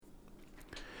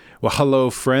Well, hello,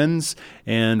 friends,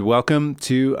 and welcome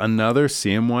to another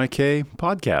CMYK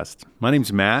podcast. My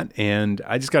name's Matt, and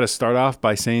I just got to start off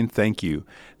by saying thank you.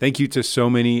 Thank you to so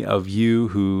many of you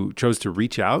who chose to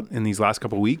reach out in these last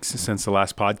couple of weeks since the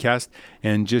last podcast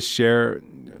and just share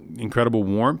incredible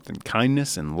warmth and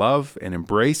kindness and love and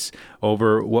embrace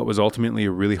over what was ultimately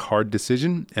a really hard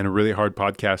decision and a really hard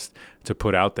podcast to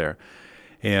put out there.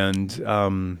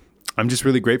 And I'm just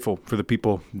really grateful for the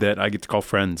people that I get to call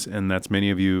friends, and that's many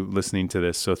of you listening to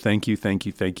this. So thank you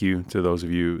to those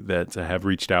of you that have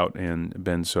reached out and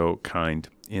been so kind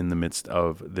in the midst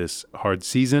of this hard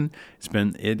season.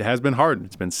 It has been hard.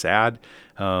 It's been sad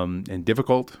and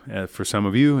difficult for some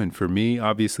of you and for me,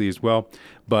 obviously, as well.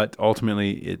 But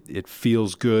ultimately, it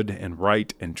feels good and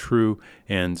right and true,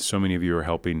 and so many of you are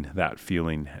helping that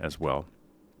feeling as well.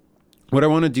 What I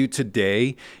want to do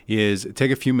today is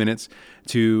take a few minutes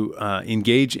to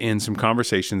engage in some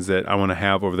conversations that I want to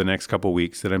have over the next couple of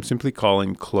weeks that I'm simply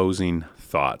calling closing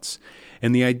thoughts.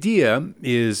 And the idea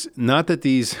is not that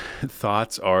these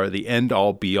thoughts are the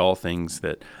end-all, be-all things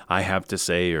that I have to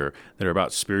say or that are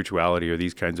about spirituality or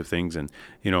these kinds of things. And,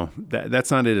 that's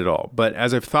not it at all. But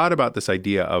as I've thought about this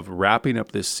idea of wrapping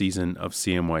up this season of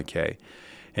CMYK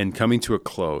and coming to a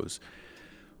close,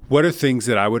 what are things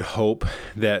that I would hope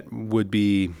that would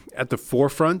be at the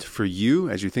forefront for you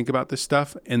as you think about this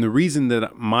stuff? And the reason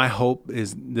that my hope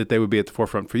is that they would be at the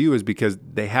forefront for you is because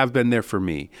they have been there for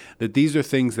me. That these are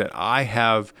things that I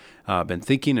have been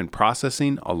thinking and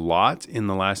processing a lot in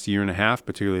the last year and a half,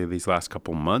 particularly these last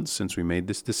couple months since we made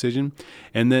this decision,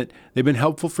 and that they've been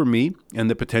helpful for me, and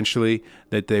that potentially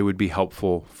that they would be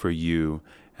helpful for you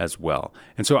as well.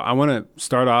 And so I want to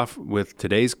start off with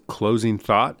today's closing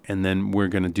thought, and then we're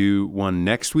going to do one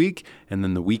next week, and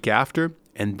then the week after.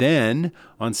 And then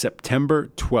on September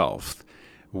 12th,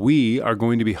 we are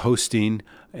going to be hosting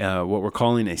what we're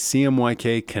calling a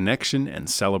CMYK Connection and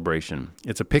Celebration.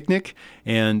 It's a picnic,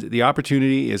 and the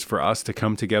opportunity is for us to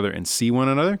come together and see one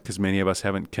another, because many of us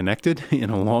haven't connected in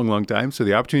a long, long time. So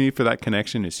the opportunity for that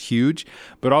connection is huge,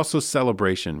 but also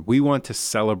celebration. We want to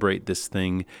celebrate this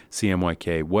thing,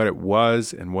 CMYK, what it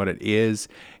was and what it is,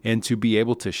 and to be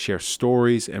able to share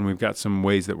stories. And we've got some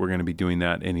ways that we're going to be doing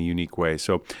that in a unique way.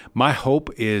 So my hope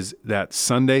is that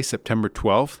Sunday, September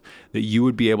 12th, that you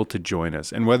would be able to join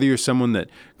us. And whether you're someone that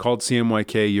called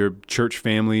CMYK your church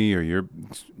family or your,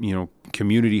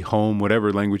 community home,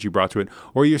 whatever language you brought to it,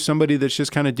 or you're somebody that's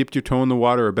just kind of dipped your toe in the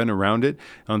water or been around it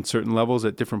on certain levels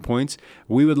at different points,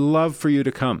 we would love for you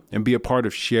to come and be a part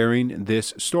of sharing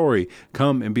this story.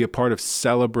 Come and be a part of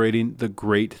celebrating the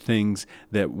great things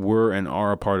that were and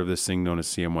are a part of this thing known as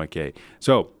CMYK.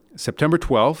 So September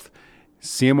 12th,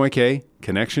 CMYK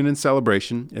Connection and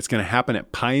Celebration. It's going to happen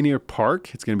at Pioneer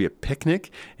Park. It's going to be a picnic,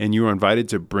 and you are invited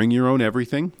to bring your own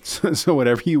everything. So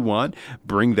whatever you want,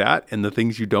 bring that, and the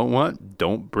things you don't want,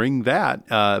 don't bring that.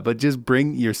 But just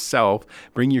bring yourself,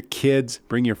 bring your kids,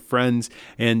 bring your friends,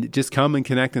 and just come and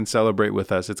connect and celebrate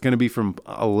with us. It's going to be from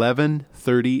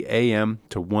 11:30 a.m.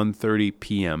 to 1:30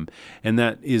 p.m., and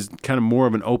that is kind of more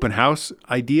of an open house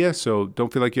idea, so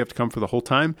don't feel like you have to come for the whole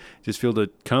time. Just feel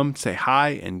to come, say hi,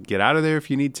 and get out of there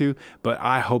if you need to. But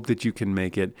I hope that you can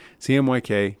make it.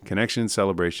 CMYK Connection and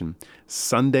Celebration,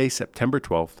 Sunday, September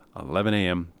 12th, 11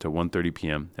 a.m. to 1:30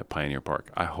 p.m. at Pioneer Park.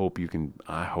 I hope you can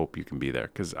be there,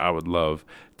 because I would love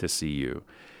to see you.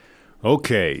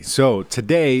 Okay, so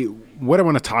today, what I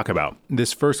want to talk about,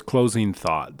 this first closing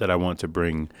thought that I want to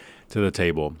bring to the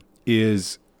table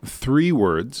is 3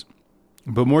 words,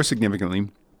 but more significantly,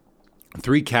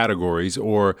 3 categories,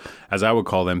 or as I would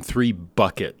call them, 3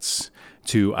 buckets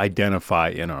to identify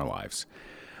in our lives.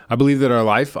 I believe that our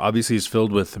life obviously is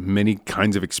filled with many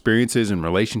kinds of experiences and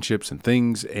relationships and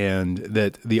things, and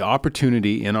that the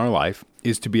opportunity in our life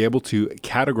is to be able to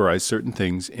categorize certain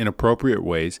things in appropriate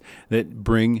ways that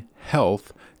bring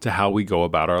health to how we go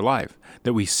about our life,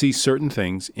 that we see certain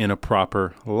things in a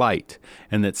proper light,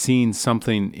 and that seeing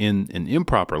something in an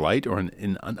improper light or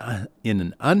in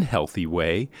an unhealthy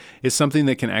way is something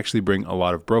that can actually bring a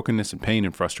lot of brokenness and pain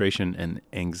and frustration and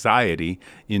anxiety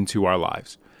into our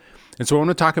lives. And so I want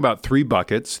to talk about 3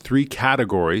 buckets, 3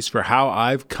 categories for how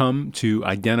I've come to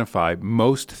identify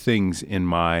most things in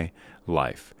my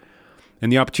life.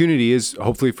 And the opportunity is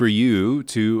hopefully for you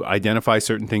to identify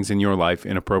certain things in your life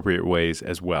in appropriate ways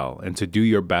as well, and to do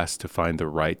your best to find the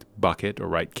right bucket or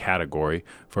right category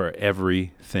for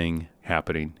everything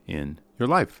happening in your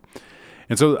life.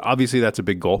 And so obviously that's a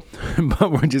big goal,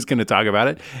 but we're just going to talk about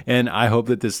it. And I hope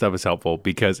that this stuff is helpful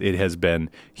because it has been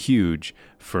huge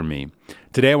for me.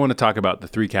 Today I want to talk about the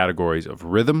 3 categories of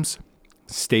rhythms,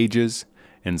 stages,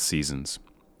 and seasons.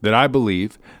 that I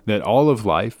believe that all of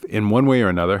life, in one way or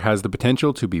another, has the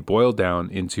potential to be boiled down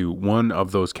into one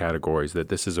of those categories, that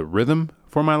this is a rhythm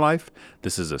for my life,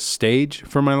 this is a stage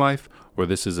for my life, or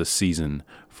this is a season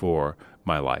for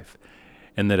my life.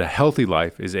 And that a healthy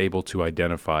life is able to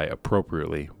identify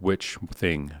appropriately which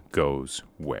thing goes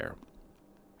where.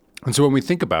 And so when we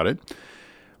think about it,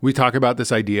 we talk about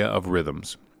this idea of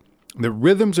rhythms. The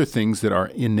rhythms are things that are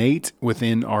innate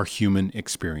within our human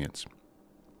experience.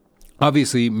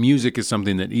 Obviously, music is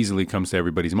something that easily comes to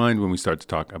everybody's mind when we start to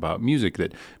talk about music,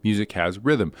 that music has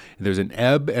rhythm. There's an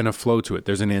ebb and a flow to it.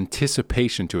 There's an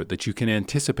anticipation to it, that you can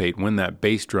anticipate when that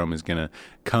bass drum is going to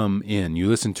come in. You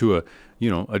listen to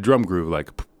a drum groove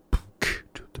like,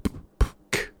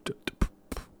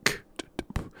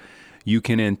 you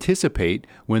can anticipate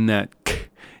when that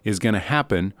is going to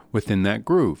happen within that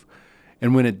groove.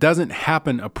 And when it doesn't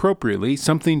happen appropriately,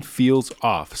 something feels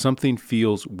off, something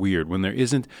feels weird. When there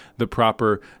isn't the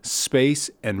proper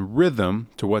space and rhythm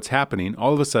to what's happening,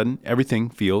 all of a sudden, everything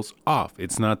feels off.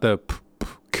 It's not the...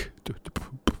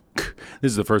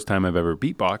 This is the first time I've ever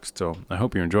beatboxed, so I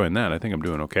hope you're enjoying that. I think I'm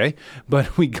doing okay.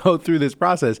 But we go through this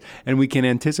process, and we can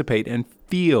anticipate and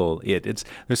feel it.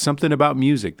 There's something about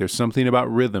music. There's something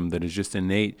about rhythm that is just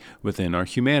innate within our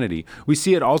humanity. We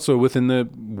see it also within the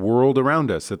world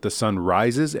around us, that the sun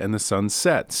rises and the sun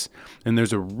sets. And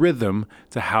there's a rhythm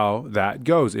to how that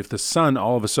goes. If the sun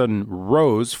all of a sudden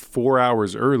rose 4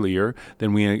 hours earlier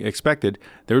than we expected,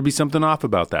 there would be something off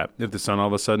about that. If the sun all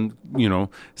of a sudden,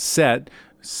 set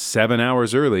 7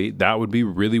 hours early, that would be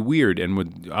really weird and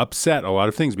would upset a lot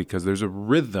of things, because there's a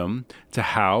rhythm to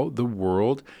how the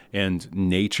world and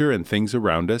nature and things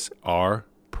around us are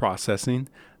processing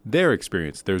their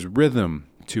experience. There's rhythm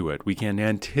to it. We can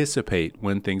anticipate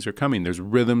when things are coming. There's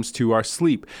rhythms to our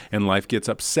sleep, and life gets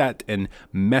upset and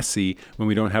messy when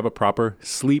we don't have a proper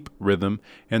sleep rhythm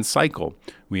and cycle.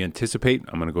 We anticipate,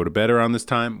 I'm going to go to bed around this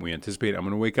time. We anticipate, I'm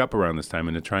going to wake up around this time.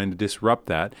 And trying to disrupt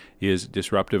that is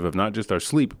disruptive of not just our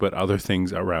sleep, but other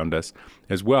things around us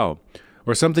as well.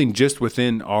 Or something just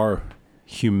within our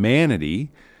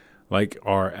humanity, like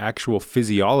our actual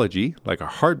physiology, like our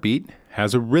heartbeat,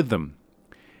 has a rhythm.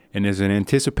 And there's an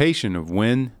anticipation of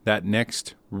when that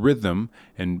next rhythm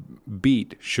and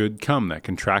beat should come, that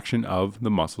contraction of the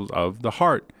muscles of the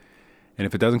heart. And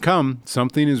if it doesn't come,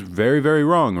 something is very, very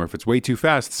wrong. Or if it's way too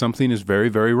fast, something is very,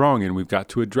 very wrong, and we've got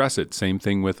to address it. Same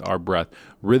thing with our breath.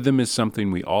 Rhythm is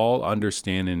something we all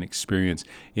understand and experience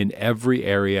in every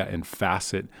area and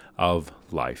facet of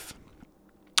life.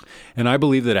 And I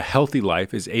believe that a healthy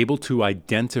life is able to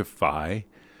identify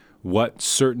what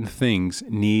certain things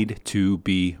need to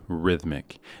be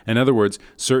rhythmic. In other words,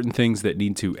 certain things that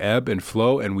need to ebb and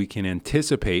flow, and we can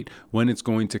anticipate when it's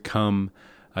going to come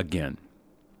again.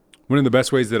 One of the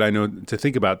best ways that I know to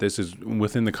think about this is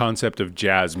within the concept of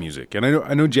jazz music. And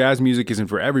I know jazz music isn't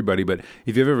for everybody, but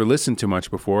if you've ever listened to much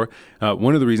before,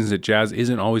 one of the reasons that jazz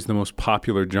isn't always the most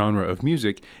popular genre of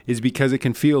music is because it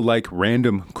can feel like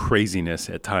random craziness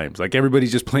at times. Like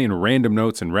everybody's just playing random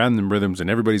notes and random rhythms, and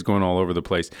everybody's going all over the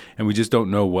place, and we just don't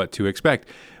know what to expect.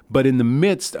 But in the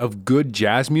midst of good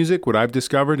jazz music, what I've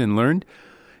discovered and learned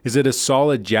is that a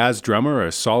solid jazz drummer or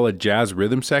a solid jazz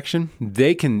rhythm section,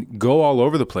 they can go all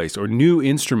over the place, or new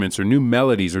instruments or new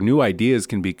melodies or new ideas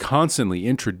can be constantly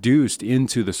introduced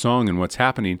into the song and what's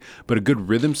happening. But a good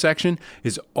rhythm section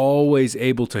is always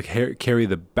able to carry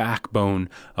the backbone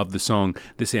of the song,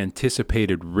 this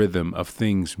anticipated rhythm of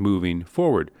things moving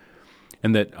forward.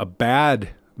 And that a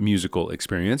bad musical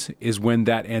experience is when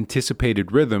that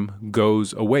anticipated rhythm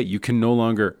goes away. You can no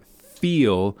longer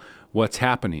feel what's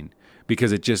happening,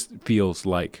 because it just feels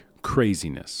like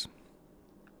craziness.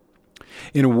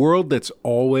 In a world that's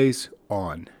always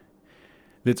on,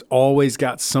 that's always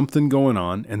got something going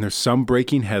on, and there's some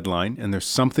breaking headline, and there's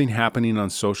something happening on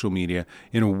social media,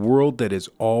 in a world that is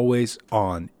always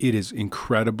on, it is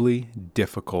incredibly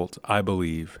difficult, I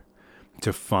believe,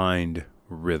 to find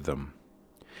rhythm.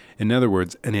 In other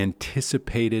words, an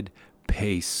anticipated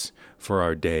pace for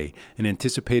our day, an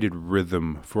anticipated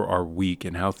rhythm for our week,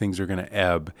 and how things are going to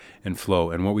ebb and flow,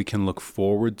 and what we can look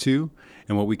forward to,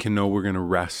 and what we can know we're going to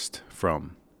rest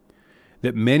from.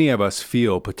 That many of us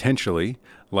feel potentially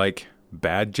like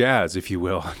bad jazz, if you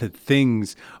will, that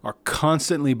things are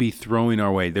constantly be throwing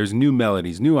our way. There's new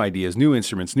melodies, new ideas, new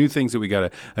instruments, new things that we got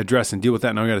to address and deal with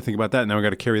that. Now I got to think about that. Now I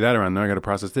got to carry that around. Now I got to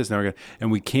process this.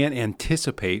 And we can't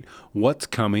anticipate what's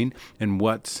coming and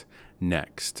what's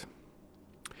next.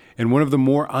 And one of the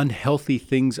more unhealthy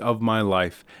things of my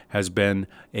life has been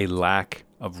a lack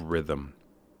of rhythm.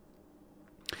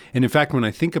 And in fact, when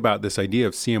I think about this idea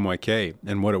of CMYK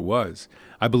and what it was,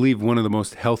 I believe one of the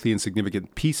most healthy and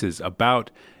significant pieces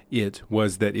about it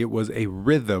was that it was a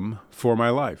rhythm for my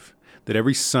life. That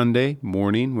every Sunday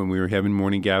morning when we were having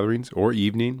morning gatherings, or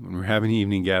evening when we were having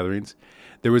evening gatherings,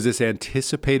 there was this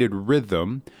anticipated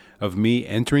rhythm of me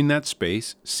entering that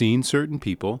space, seeing certain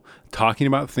people, talking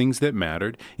about things that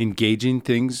mattered, engaging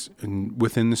things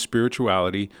within the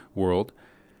spirituality world,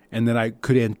 and that I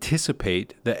could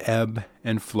anticipate the ebb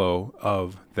and flow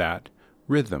of that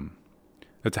rhythm.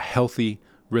 That's a healthy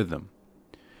rhythm.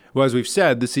 Well, as we've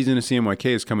said, the season of CMYK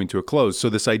is coming to a close, so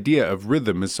this idea of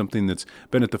rhythm is something that's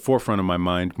been at the forefront of my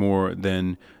mind more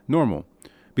than normal.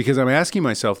 Because I'm asking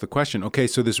myself the question, okay,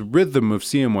 so this rhythm of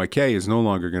CMYK is no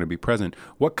longer going to be present.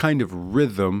 What kind of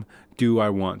rhythm do I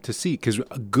want to see? Because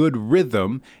a good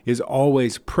rhythm is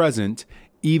always present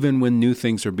even when new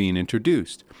things are being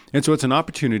introduced. And so it's an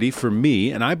opportunity for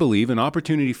me, and I believe an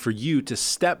opportunity for you to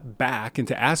step back and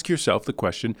to ask yourself the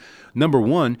question, number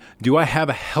one, do I have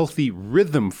a healthy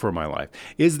rhythm for my life?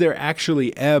 Is there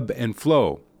actually ebb and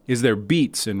flow? Is there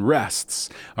beats and rests?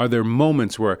 Are there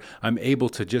moments where I'm able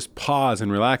to just pause and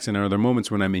relax? And are there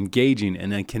moments when I'm engaging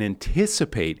and I can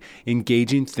anticipate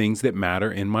engaging things that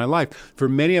matter in my life? For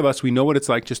many of us, we know what it's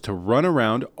like just to run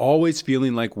around always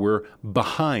feeling like we're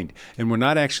behind and we're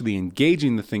not actually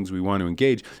engaging the things we want to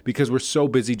engage because we're so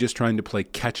busy just trying to play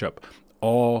catch up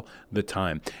all the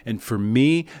time. And for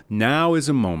me, now is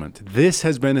a moment. This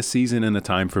has been a season and a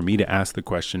time for me to ask the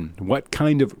question, what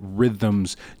kind of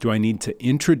rhythms do I need to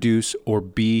introduce or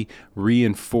be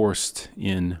reinforced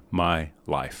in my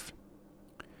life?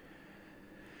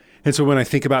 And so when I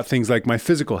think about things like my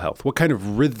physical health, what kind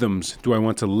of rhythms do I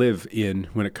want to live in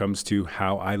when it comes to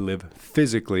how I live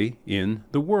physically in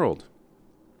the world?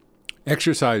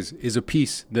 Exercise is a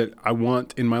piece that I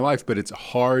want in my life, but it's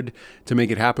hard to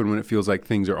make it happen when it feels like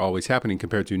things are always happening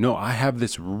compared to, no, I have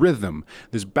this rhythm,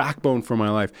 this backbone for my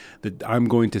life that I'm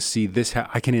going to see this.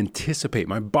 I can anticipate,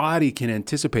 my body can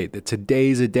anticipate that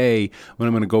today's a day when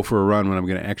I'm going to go for a run, when I'm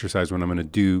going to exercise, when I'm going to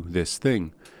do this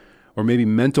thing. Or maybe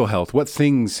mental health. What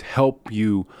things help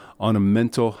you on a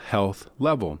mental health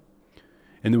level?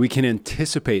 And that we can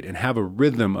anticipate and have a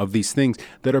rhythm of these things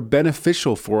that are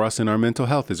beneficial for us in our mental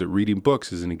health. Is it reading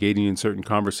books? Is it engaging in certain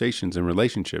conversations and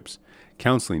relationships,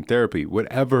 counseling, therapy,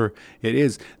 whatever it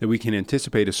is, that we can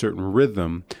anticipate a certain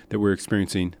rhythm that we're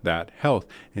experiencing that health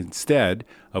instead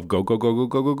of go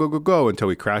until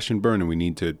we crash and burn and we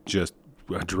need to just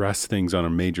address things on a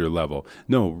major level.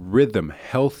 No, rhythm,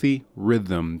 healthy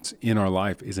rhythms in our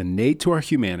life is innate to our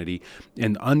humanity,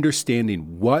 and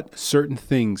understanding what certain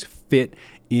things fit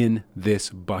in this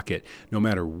bucket. No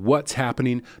matter what's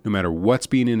happening, no matter what's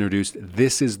being introduced,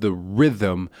 this is the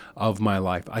rhythm of my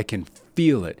life. I can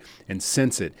feel it and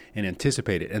sense it and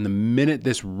anticipate it. And the minute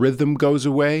this rhythm goes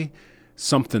away,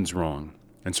 something's wrong.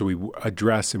 And so we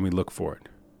address and we look for it.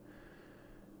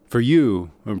 For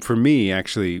you, and for me,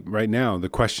 actually, right now, the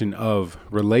question of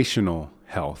relational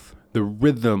health, the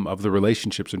rhythm of the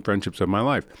relationships and friendships of my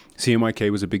life.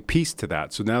 CMYK was a big piece to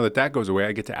that. So now that that goes away,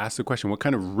 I get to ask the question, what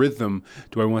kind of rhythm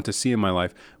do I want to see in my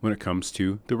life when it comes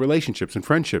to the relationships and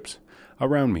friendships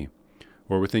around me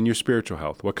or within your spiritual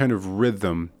health? What kind of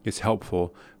rhythm is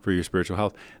helpful for your spiritual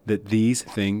health? That these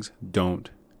things don't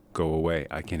go away.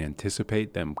 I can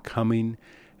anticipate them coming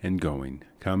and going,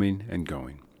 coming and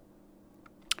going.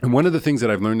 And one of the things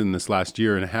that I've learned in this last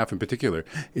year and a half in particular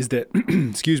is that,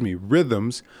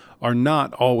 rhythms are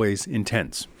not always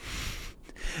intense.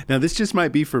 Now, this just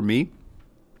might be for me,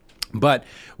 but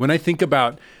when I think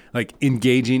about like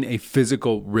engaging a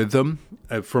physical rhythm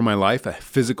for my life, a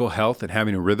physical health and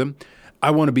having a rhythm, I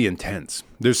want to be intense.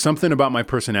 There's something about my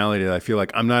personality that I feel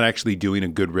like I'm not actually doing a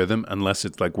good rhythm unless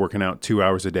it's like working out 2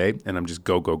 hours a day and I'm just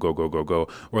go.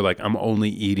 Or like I'm only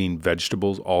eating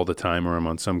vegetables all the time or I'm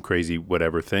on some crazy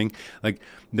whatever thing. Like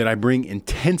that I bring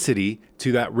intensity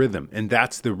to that rhythm. And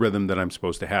that's the rhythm that I'm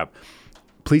supposed to have.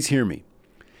 Please hear me.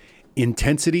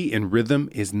 Intensity in rhythm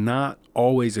is not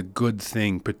always a good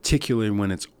thing, particularly when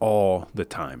it's all the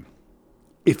time.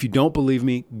 If you don't believe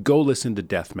me, go listen to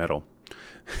death metal.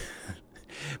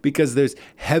 Because there's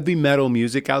heavy metal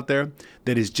music out there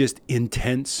that is just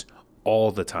intense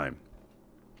all the time.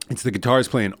 It's the guitars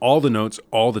playing all the notes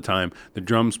all the time, the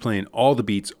drums playing all the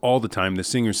beats all the time, the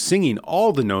singers singing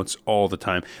all the notes all the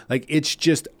time. Like it's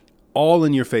just all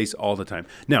in your face all the time.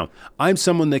 Now, I'm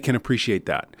someone that can appreciate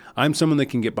that. I'm someone that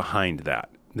can get behind that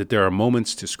there are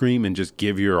moments to scream and just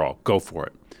give your all, go for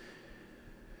it.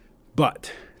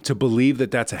 But to believe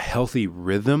that that's a healthy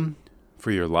rhythm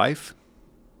for your life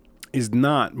is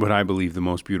not what I believe the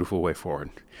most beautiful way forward.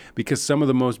 Because some of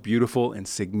the most beautiful and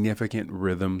significant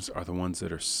rhythms are the ones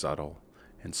that are subtle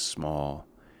and small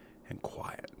and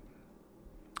quiet.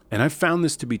 And I've found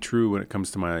this to be true when it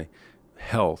comes to my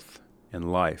health in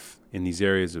life, in these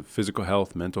areas of physical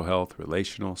health, mental health,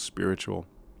 relational, spiritual,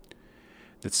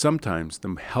 that sometimes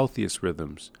the healthiest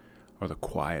rhythms are the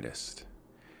quietest.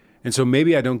 And so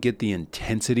maybe I don't get the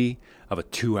intensity of a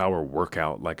 2-hour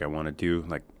workout like I want to do,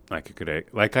 like I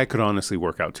could honestly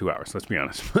work out 2 hours, let's be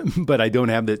honest. But I don't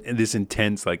have this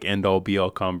intense, like end-all,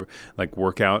 be-all, like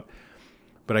workout.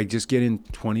 But I just get in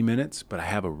 20 minutes, but I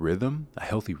have a rhythm, a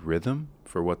healthy rhythm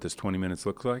for what this 20 minutes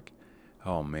looks like.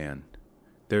 Oh, man,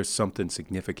 there's something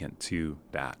significant to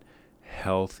that.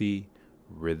 Healthy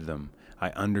rhythm. I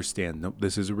understand, no,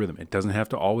 this is a rhythm. It doesn't have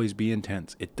to always be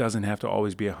intense. It doesn't have to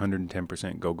always be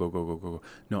 110% go, go, go, go, go.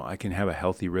 No, I can have a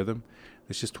healthy rhythm.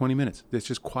 It's just 20 minutes. It's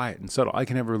just quiet and subtle. I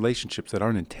can have relationships that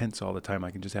aren't intense all the time.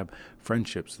 I can just have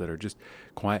friendships that are just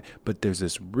quiet. But there's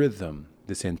this rhythm,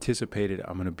 this anticipated,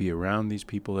 I'm going to be around these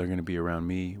people. They're going to be around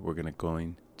me. We're going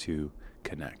to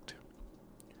connect.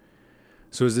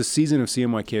 So as this season of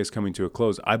CMYK is coming to a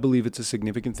close, I believe it's a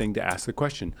significant thing to ask the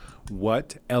question,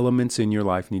 what elements in your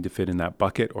life need to fit in that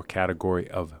bucket or category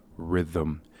of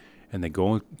rhythm? And they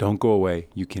don't go away.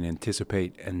 You can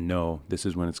anticipate and know this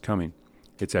is when it's coming.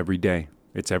 It's every day.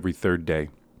 It's every third day.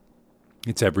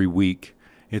 It's every week.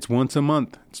 It's once a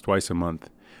month. It's twice a month.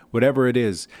 Whatever it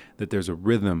is, that there's a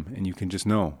rhythm and you can just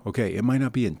know, okay, it might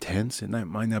not be intense. It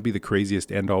might not be the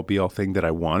craziest end-all be-all thing that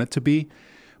I want it to be,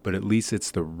 but at least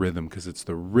it's the rhythm, because it's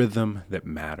the rhythm that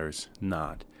matters,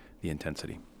 not the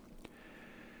intensity.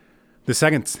 The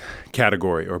second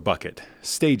category or bucket,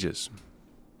 stages.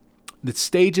 The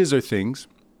stages are things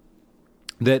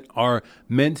that are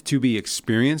meant to be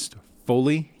experienced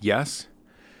fully, yes.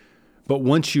 But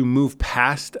once you move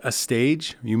past a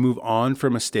stage, you move on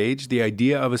from a stage, the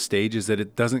idea of a stage is that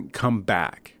it doesn't come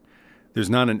back. There's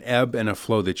not an ebb and a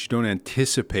flow, that you don't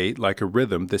anticipate, like a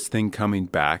rhythm, this thing coming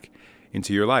back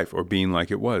into your life or being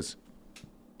like it was.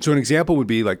 So an example would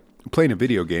be like playing a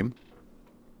video game.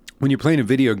 When you're playing a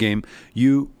video game,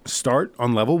 you start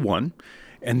on level 1,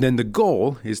 and then the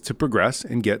goal is to progress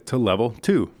and get to level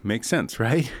 2. Makes sense,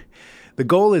 right? The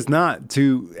goal is not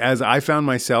to, as I found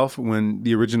myself when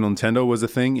the original Nintendo was a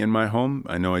thing in my home.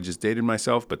 I know I just dated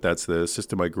myself, but that's the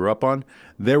system I grew up on.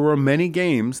 There were many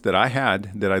games that I had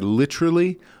that I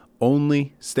literally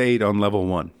only stayed on level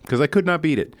 1 because I could not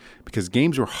beat it, because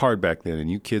games were hard back then, and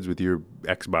you kids with your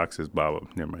Xboxes, blah, blah,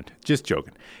 never mind. Just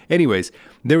joking. Anyways,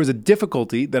 there was a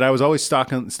difficulty that I was always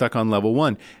stuck on level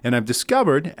 1, and I've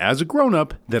discovered as a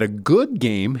grown-up that a good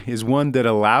game is one that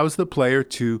allows the player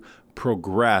to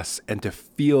progress and to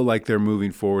feel like they're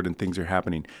moving forward and things are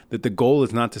happening, that the goal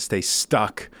is not to stay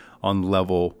stuck on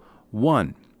level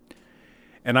 1.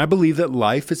 And I believe that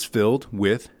life is filled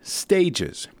with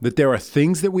stages, that there are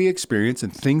things that we experience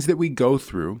and things that we go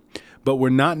through, but we're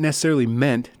not necessarily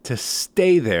meant to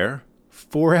stay there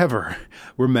forever.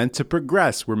 We're meant to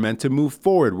progress. We're meant to move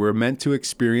forward. We're meant to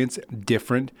experience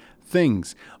different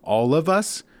things. All of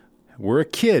us were a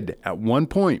kid at one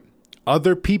point.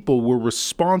 Other people were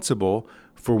responsible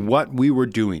for what we were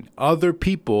doing. Other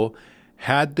people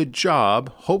had the job,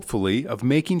 hopefully, of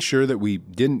making sure that we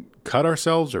didn't cut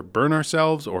ourselves or burn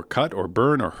ourselves or cut or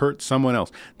burn or hurt someone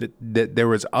else, that there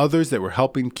was others that were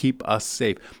helping keep us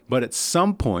safe. But at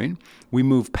some point, we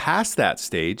move past that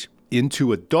stage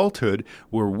into adulthood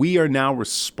where we are now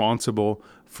responsible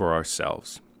for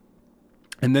ourselves.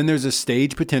 And then there's a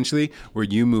stage potentially where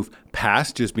you move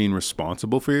past just being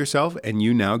responsible for yourself and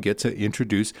you now get to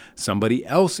introduce somebody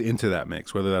else into that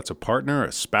mix, whether that's a partner,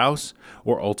 a spouse,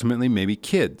 or ultimately maybe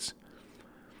kids.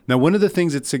 Now, one of the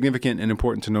things that's significant and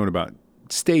important to note about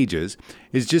stages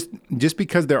is just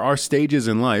because there are stages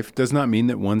in life does not mean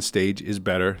that one stage is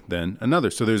better than another.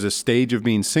 So there's a stage of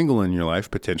being single in your life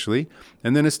potentially,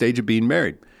 and then a stage of being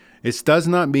married. It does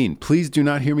not mean, please do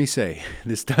not hear me say,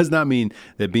 this does not mean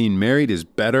that being married is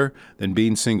better than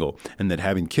being single and that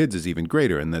having kids is even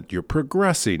greater and that you're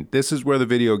progressing. This is where the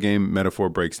video game metaphor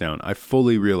breaks down. I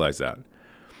fully realize that.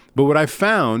 But what I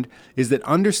found is that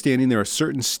understanding there are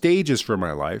certain stages for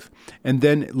my life and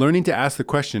then learning to ask the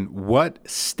question, what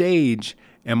stage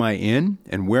am I in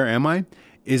and where am I,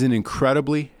 is an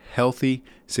incredibly healthy,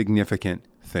 significant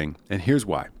thing. And here's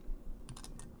why.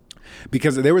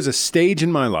 Because there was a stage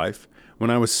in my life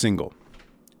when I was single,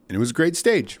 and it was a great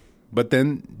stage. But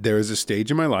then there is a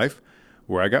stage in my life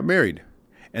where I got married.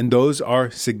 And those are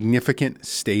significant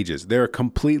stages. They're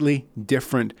completely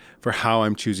different for how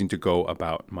I'm choosing to go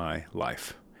about my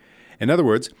life. In other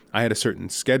words, I had a certain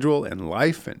schedule and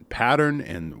life and pattern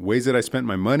and ways that I spent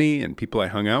my money and people I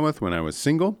hung out with when I was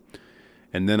single.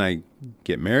 And then I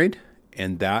get married,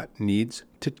 and that needs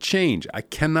to change. I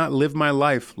cannot live my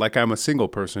life like I'm a single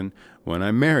person when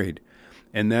I'm married.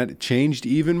 And that changed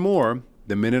even more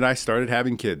the minute I started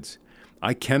having kids.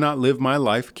 I cannot live my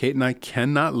life. Kate and I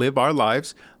cannot live our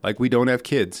lives like we don't have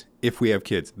kids if we have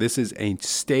kids. This is a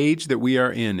stage that we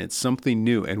are in. It's something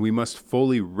new, and we must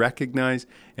fully recognize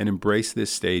and embrace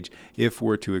this stage if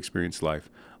we're to experience life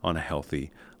on a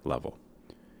healthy level.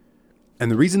 And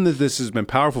the reason that this has been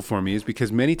powerful for me is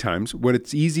because many times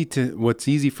what's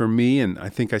easy for me, and I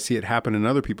think I see it happen in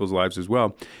other people's lives as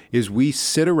well, is we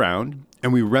sit around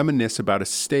and we reminisce about a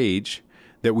stage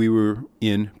that we were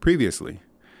in previously.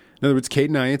 In other words, Kate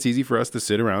and I, it's easy for us to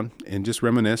sit around and just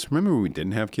reminisce. Remember when we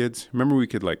didn't have kids? Remember we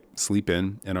could sleep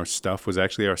in and our stuff was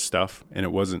actually our stuff and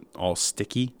it wasn't all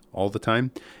sticky all the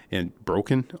time and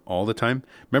broken all the time?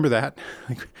 Remember that?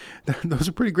 Those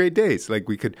are pretty great days.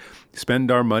 We could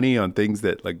spend our money on things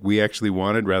that we actually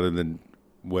wanted rather than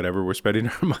whatever we're spending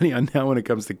our money on now when it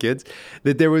comes to kids.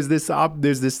 That there's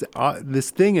this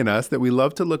thing in us that we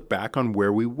love to look back on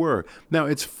where we were. Now,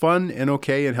 it's fun and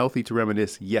okay and healthy to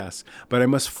reminisce, yes, but I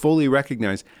must fully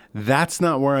recognize that's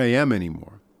not where I am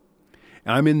anymore.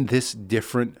 I'm in this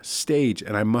different stage,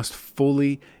 and I must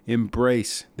fully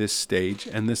embrace this stage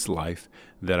and this life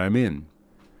that I'm in.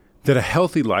 That a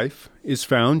healthy life is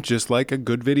found just like a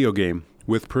good video game,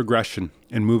 with progression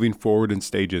and moving forward in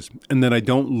stages, and that I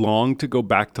don't long to go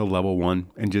back to level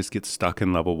 1 and just get stuck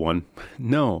in level 1.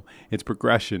 No, it's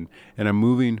progression, and I'm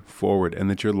moving forward, and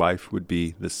that your life would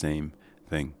be the same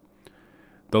thing.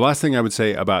 The last thing I would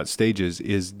say about stages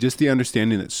is just the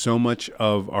understanding that so much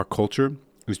of our culture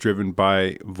is driven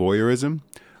by voyeurism,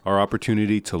 our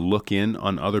opportunity to look in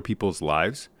on other people's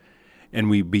lives, and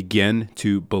we begin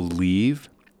to believe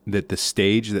that the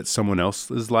stage that someone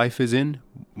else's life is in,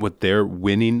 what their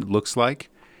winning looks like,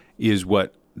 is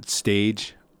what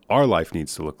stage our life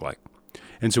needs to look like.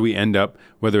 And so we end up,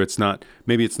 maybe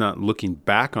it's not looking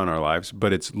back on our lives,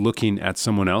 but it's looking at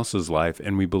someone else's life,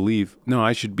 and we believe, no,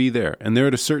 I should be there. And they're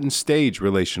at a certain stage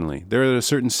relationally. They're at a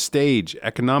certain stage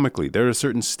economically. They're at a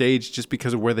certain stage just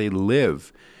because of where they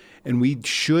live. And we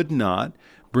should not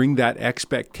bring that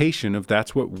expectation of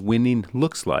that's what winning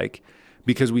looks like,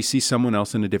 because we see someone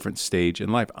else in a different stage in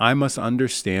life. I must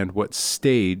understand what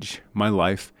stage my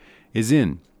life is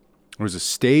in. There was a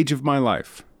stage of my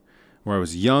life where I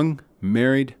was young,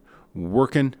 married,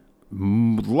 working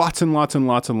lots and lots and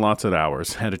lots and lots of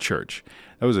hours at a church.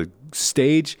 That was a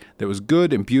stage that was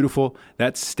good and beautiful.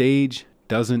 That stage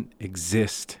doesn't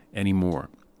exist anymore.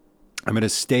 I'm at a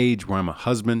stage where I'm a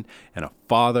husband and a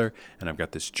father, and I've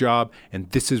got this job, and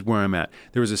this is where I'm at.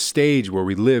 There was a stage where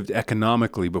we lived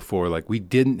economically before, we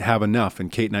didn't have enough,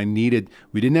 and Kate and I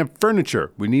we didn't have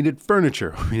furniture. We needed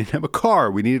furniture. We didn't have a car.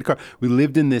 We needed a car. We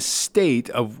lived in this state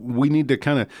of we need to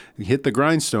kind of hit the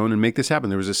grindstone and make this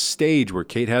happen. There was a stage where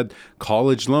Kate had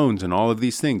college loans and all of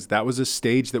these things. That was a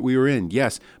stage that we were in,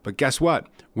 yes. But guess what?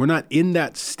 We're not in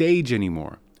that stage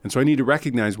anymore. And so I need to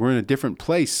recognize we're in a different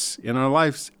place in our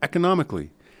lives economically.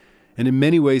 And in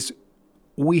many ways,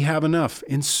 we have enough.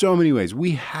 In so many ways,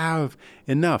 we have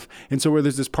enough. And so where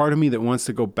there's this part of me that wants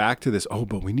to go back to this,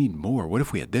 but we need more. What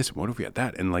if we had this? What if we had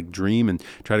that? And dream and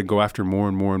try to go after more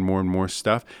and more and more and more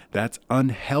stuff. That's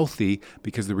unhealthy,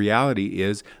 because the reality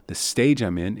is the stage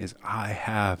I'm in is I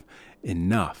have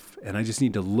enough. And I just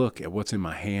need to look at what's in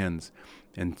my hands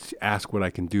and ask what I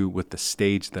can do with the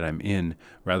stage that I'm in,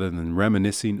 rather than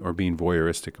reminiscing or being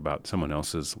voyeuristic about someone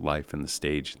else's life and the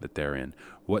stage that they're in.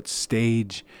 What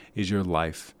stage is your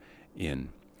life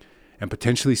in? And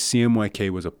potentially CMYK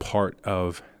was a part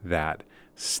of that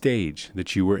stage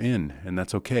that you were in, and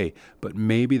that's okay. But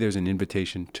maybe there's an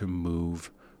invitation to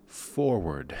move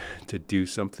forward, to do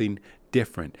something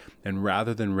different. And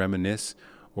rather than reminisce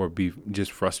or be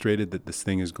just frustrated that this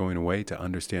thing is going away, to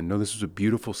understand, no, this was a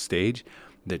beautiful stage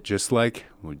that, just like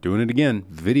we're doing it again,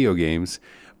 video games,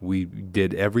 we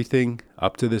did everything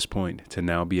up to this point to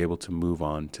now be able to move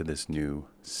on to this new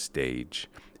stage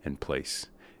and place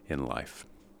in life.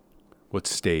 What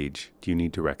stage do you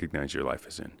need to recognize your life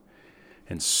is in?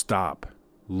 And stop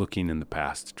looking in the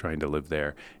past, trying to live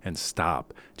there, and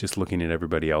stop just looking at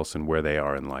everybody else and where they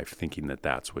are in life, thinking that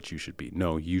that's what you should be.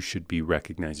 No, you should be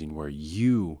recognizing where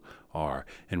you are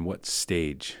and what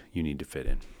stage you need to fit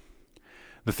in.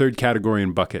 The third category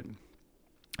and bucket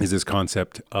is this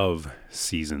concept of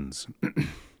seasons.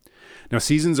 Now,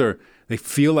 seasons they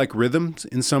feel like rhythms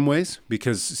in some ways,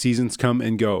 because seasons come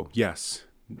and go, yes.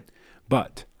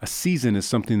 But a season is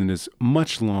something that is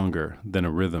much longer than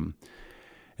a rhythm.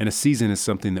 And a season is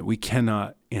something that we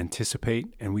cannot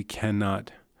anticipate, and we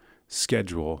cannot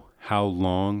schedule how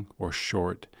long or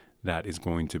short that is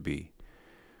going to be.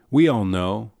 We all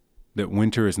know that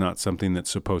winter is not something that's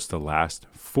supposed to last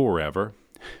forever,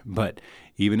 but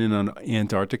even in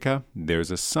Antarctica,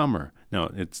 there's a summer. Now,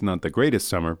 it's not the greatest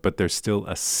summer, but there's still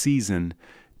a season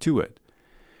to it.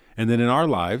 And that in our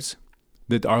lives,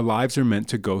 that our lives are meant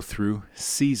to go through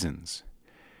seasons.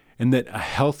 And that a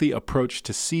healthy approach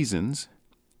to seasons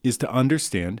is to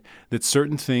understand that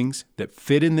certain things that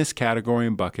fit in this category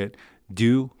and bucket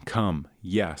do come,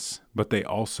 yes, but they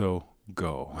also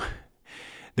go.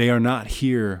 They are not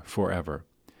here forever.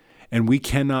 And we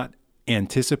cannot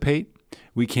anticipate,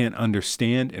 we can't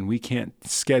understand, and we can't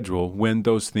schedule when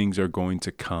those things are going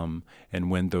to come and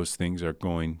when those things are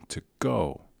going to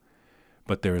go.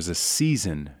 But there is a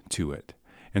season to it.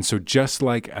 And so just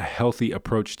like a healthy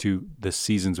approach to the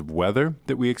seasons of weather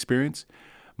that we experience,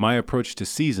 my approach to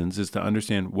seasons is to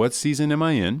understand what season am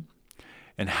I in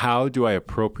and how do I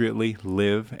appropriately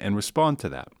live and respond to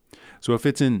that. So if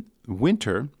it's in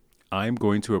winter, I'm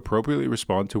going to appropriately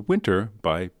respond to winter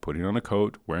by putting on a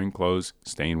coat, wearing clothes,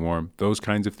 staying warm, those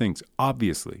kinds of things,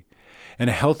 obviously. And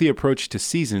a healthy approach to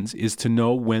seasons is to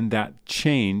know when that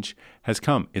change has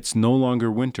come. It's no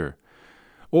longer winter.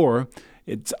 Or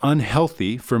it's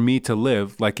unhealthy for me to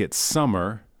live like it's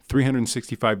summer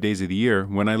 365 days of the year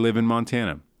when I live in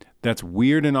Montana. That's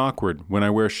weird and awkward when I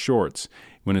wear shorts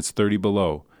when it's 30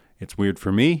 below. It's weird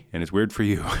for me and it's weird for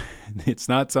you. It's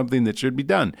not something that should be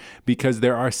done because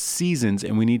there are seasons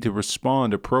and we need to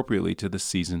respond appropriately to the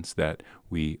seasons that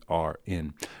we are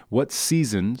in. What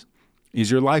seasons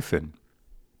is your life in?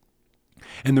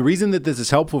 And the reason that this is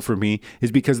helpful for me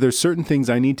is because there's certain things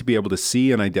I need to be able to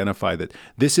see and identify that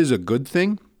this is a good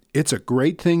thing. It's a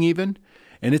great thing even.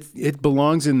 And it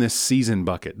belongs in this season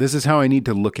bucket. This is how I need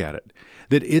to look at it.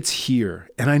 That it's here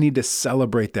and I need to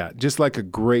celebrate that, just like a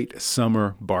great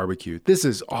summer barbecue. This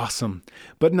is awesome,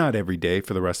 but not every day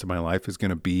for the rest of my life is going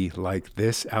to be like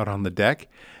this out on the deck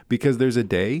because there's a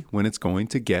day when it's going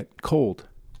to get cold.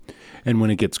 And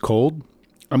when it gets cold,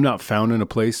 I'm not found in a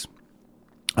place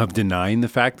of denying the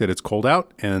fact that it's cold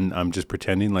out and I'm just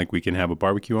pretending like we can have a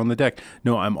barbecue on the deck.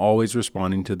 No, I'm always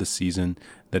responding to the season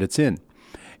that it's in.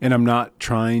 And I'm not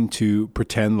trying to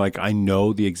pretend like I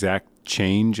know the exact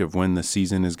change of when the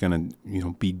season is going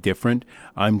to, be different.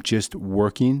 I'm just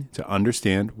working to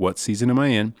understand what season am I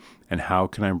in and how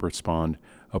can I respond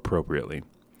appropriately.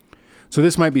 So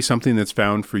this might be something that's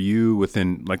found for you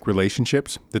within like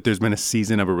relationships, that there's been a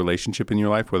season of a relationship in your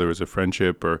life, whether it was a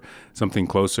friendship or something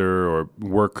closer or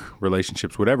work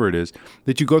relationships, whatever it is,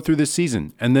 that you go through this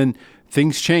season and then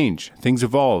things change, things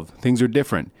evolve, things are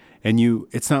different. And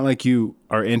it's not like you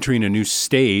are entering a new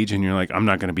stage and you're like, I'm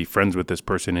not going to be friends with this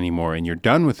person anymore and you're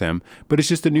done with them, but it's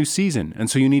just a new season.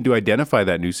 And so you need to identify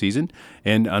that new season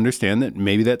and understand that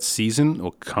maybe that season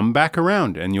will come back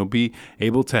around and you'll be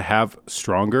able to have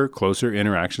stronger, closer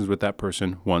interactions with that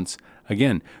person once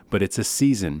again. But it's a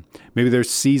season. Maybe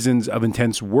there's seasons of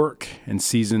intense work and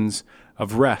seasons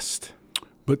of rest,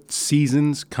 but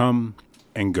seasons come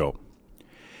and go.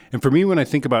 And for me, when I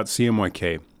think about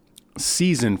CMYK,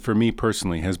 season for me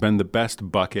personally has been the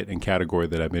best bucket and category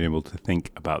that I've been able to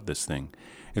think about this thing.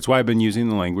 It's why I've been using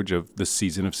the language of the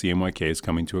season of CMYK is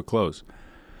coming to a close.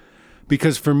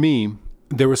 Because for me,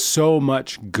 there was so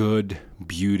much good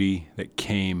beauty that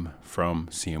came from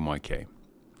CMYK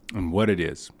and what it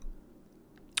is.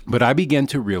 But I began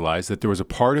to realize that there was a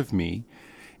part of me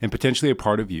and potentially a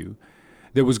part of you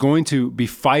that was going to be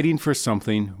fighting for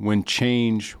something when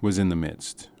change was in the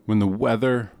midst, when the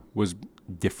weather was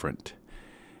different.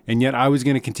 And yet I was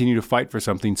going to continue to fight for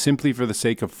something simply for the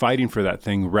sake of fighting for that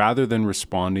thing rather than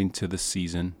responding to the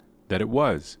season that it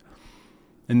was.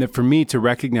 And that for me to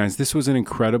recognize this was an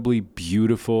incredibly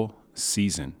beautiful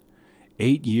season.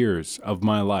 8 years of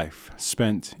my life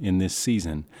spent in this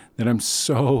season that I'm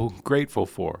so grateful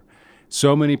for.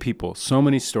 So many people, so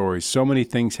many stories, so many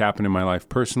things happen in my life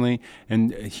personally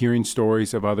and hearing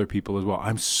stories of other people as well.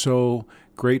 I'm so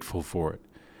grateful for it.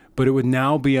 But it would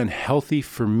now be unhealthy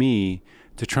for me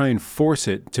to try and force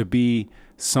it to be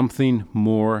something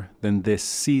more than this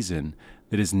season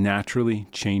that is naturally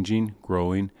changing,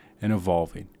 growing, and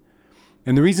evolving.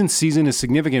 And the reason season is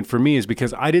significant for me is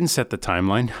because I didn't set the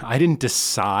timeline. I didn't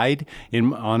decide,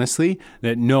 honestly,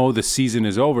 that no, the season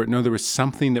is over. No, there was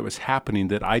something that was happening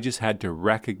that I just had to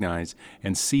recognize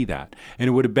and see that. And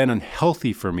it would have been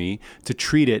unhealthy for me to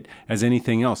treat it as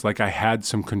anything else, like I had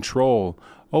some control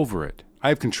over it. I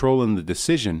have control in the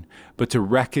decision, but to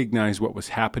recognize what was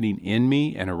happening in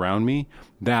me and around me,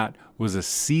 that was a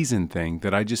season thing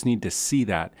that I just need to see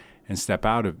that and step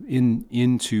out of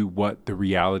into what the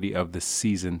reality of the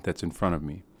season that's in front of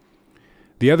me.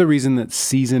 The other reason that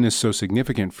season is so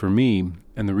significant for me,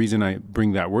 and the reason I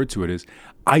bring that word to it is,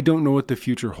 I don't know what the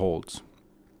future holds.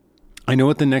 I know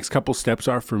what the next couple steps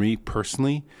are for me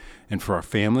personally and for our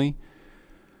family,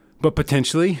 but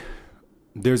potentially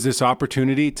there's this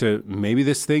opportunity to maybe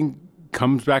this thing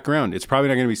comes back around. It's probably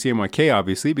not going to be CMYK,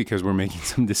 obviously, because we're making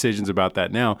some decisions about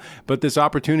that now. But this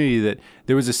opportunity that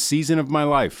there was a season of my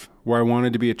life where I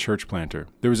wanted to be a church planter.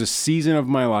 There was a season of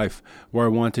my life where I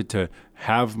wanted to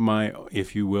have my,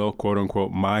 if you will, quote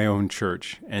unquote, my own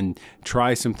church and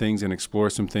try some things and explore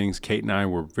some things. Kate and I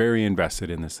were very invested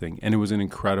in this thing, and it was an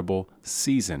incredible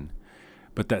season.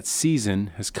 But that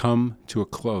season has come to a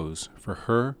close for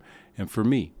her and for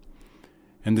me.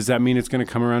 And does that mean it's going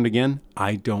to come around again?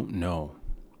 I don't know.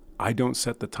 I don't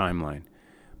set the timeline.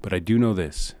 But I do know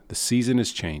this. The season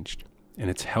has changed, and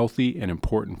it's healthy and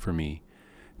important for me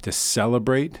to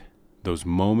celebrate those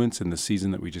moments in the season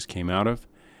that we just came out of,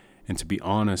 and to be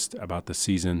honest about the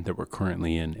season that we're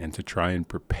currently in, and to try and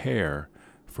prepare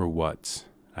for what's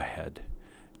ahead,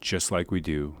 just like we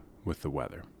do with the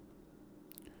weather.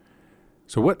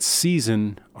 So what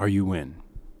season are you in?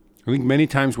 I think many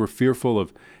times we're fearful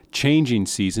of changing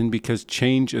season because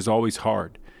change is always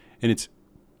hard. And it's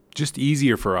just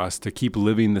easier for us to keep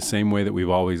living the same way that we've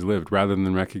always lived rather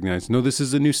than recognize, no, this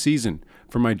is a new season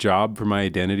for my job, for my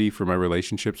identity, for my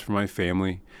relationships, for my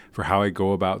family, for how I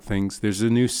go about things. There's a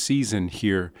new season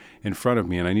here in front of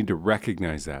me, and I need to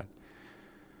recognize that.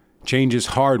 Change is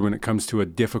hard when it comes to a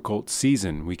difficult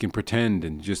season. We can pretend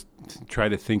and just try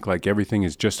to think like everything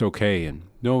is just okay. And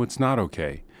no, it's not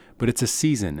okay. But it's a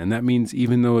season, and that means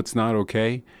even though it's not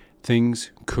okay,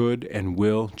 things could and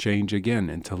will change again,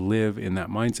 and to live in that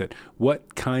mindset.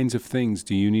 What kinds of things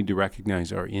do you need to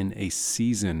recognize are in a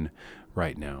season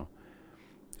right now?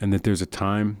 And that there's a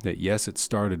time that, yes, it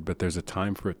started, but there's a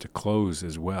time for it to close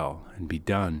as well and be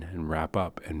done and wrap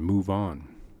up and move on,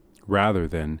 rather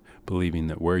than believing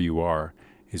that where you are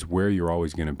is where you're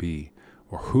always going to be,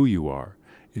 or who you are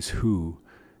is who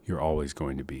you're always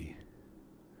going to be.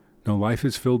 No, life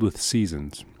is filled with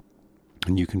seasons,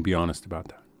 and you can be honest about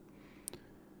that.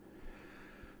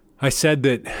 I said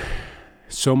that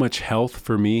so much health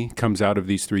for me comes out of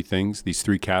these three things, these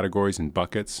three categories and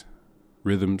buckets: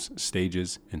 rhythms,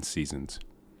 stages, and seasons.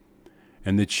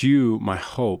 And that you, my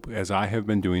hope, as I have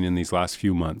been doing in these last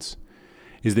few months,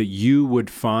 is that you would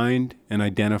find and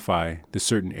identify the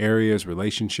certain areas,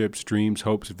 relationships, dreams,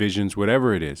 hopes, visions,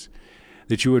 whatever it is,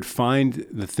 that you would find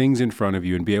the things in front of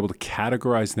you and be able to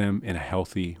categorize them in a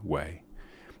healthy way.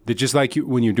 That just like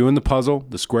when you're doing the puzzle,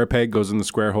 the square peg goes in the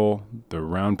square hole, the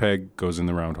round peg goes in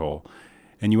the round hole.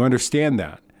 And you understand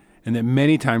that. And that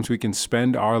many times we can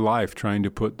spend our life trying to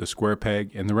put the square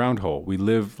peg in the round hole. We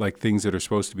live like things that are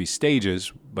supposed to be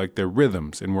stages, like they're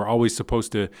rhythms. And we're always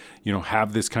supposed to,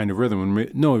 have this kind of rhythm.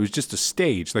 And no, it was just a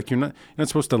stage. Like you're not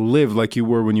supposed to live like you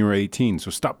were when you were 18. So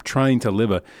stop trying to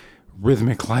live a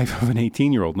rhythmic life of an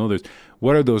 18-year-old. No,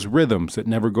 what are those rhythms that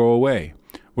never go away?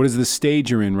 What is the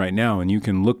stage you're in right now? And you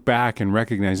can look back and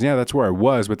recognize, yeah, that's where I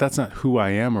was, but that's not who I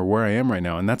am or where I am right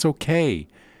now. And that's okay.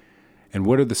 And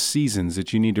what are the seasons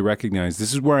that you need to recognize?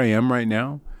 This is where I am right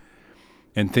now.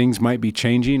 And things might be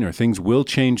changing, or things will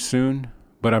change soon,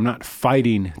 but I'm not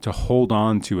fighting to hold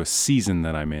on to a season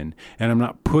that I'm in. And I'm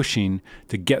not pushing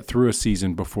to get through a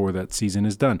season before that season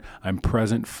is done. I'm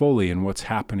present fully in what's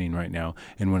happening right now.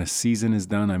 And when a season is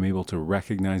done, I'm able to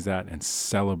recognize that and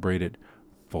celebrate it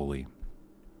fully.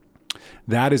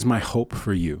 That is my hope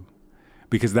for you,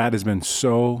 because that has been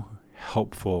so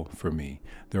helpful for me.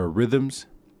 There are rhythms,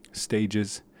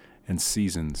 stages, and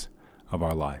seasons of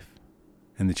our life,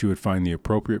 and that you would find the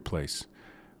appropriate place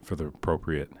for the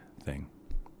appropriate thing.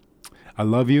 I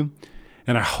love you,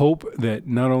 and I hope that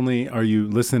not only are you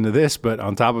listening to this, but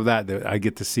on top of that I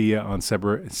get to see you on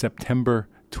September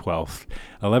 12th,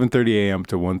 11:30 a.m.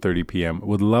 to 1:30 p.m.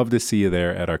 Would love to see you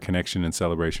there at our Connection and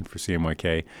Celebration for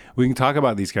CMYK. We can talk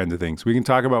about these kinds of things. We can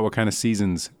talk about what kind of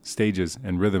seasons, stages,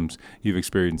 and rhythms you've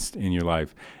experienced in your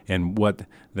life and what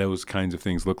those kinds of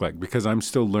things look like, because I'm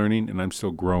still learning and I'm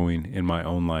still growing in my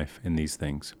own life in these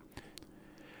things.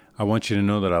 I want you to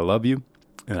know that I love you,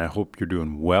 and I hope you're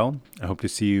doing well. I hope to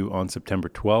see you on September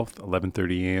 12th,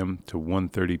 11:30 a.m. to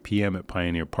 1:30 p.m. at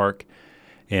Pioneer Park.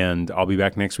 And I'll be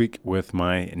back next week with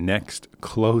my next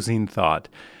closing thought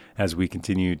as we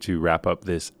continue to wrap up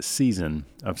this season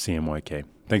of CMYK.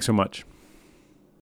 Thanks so much.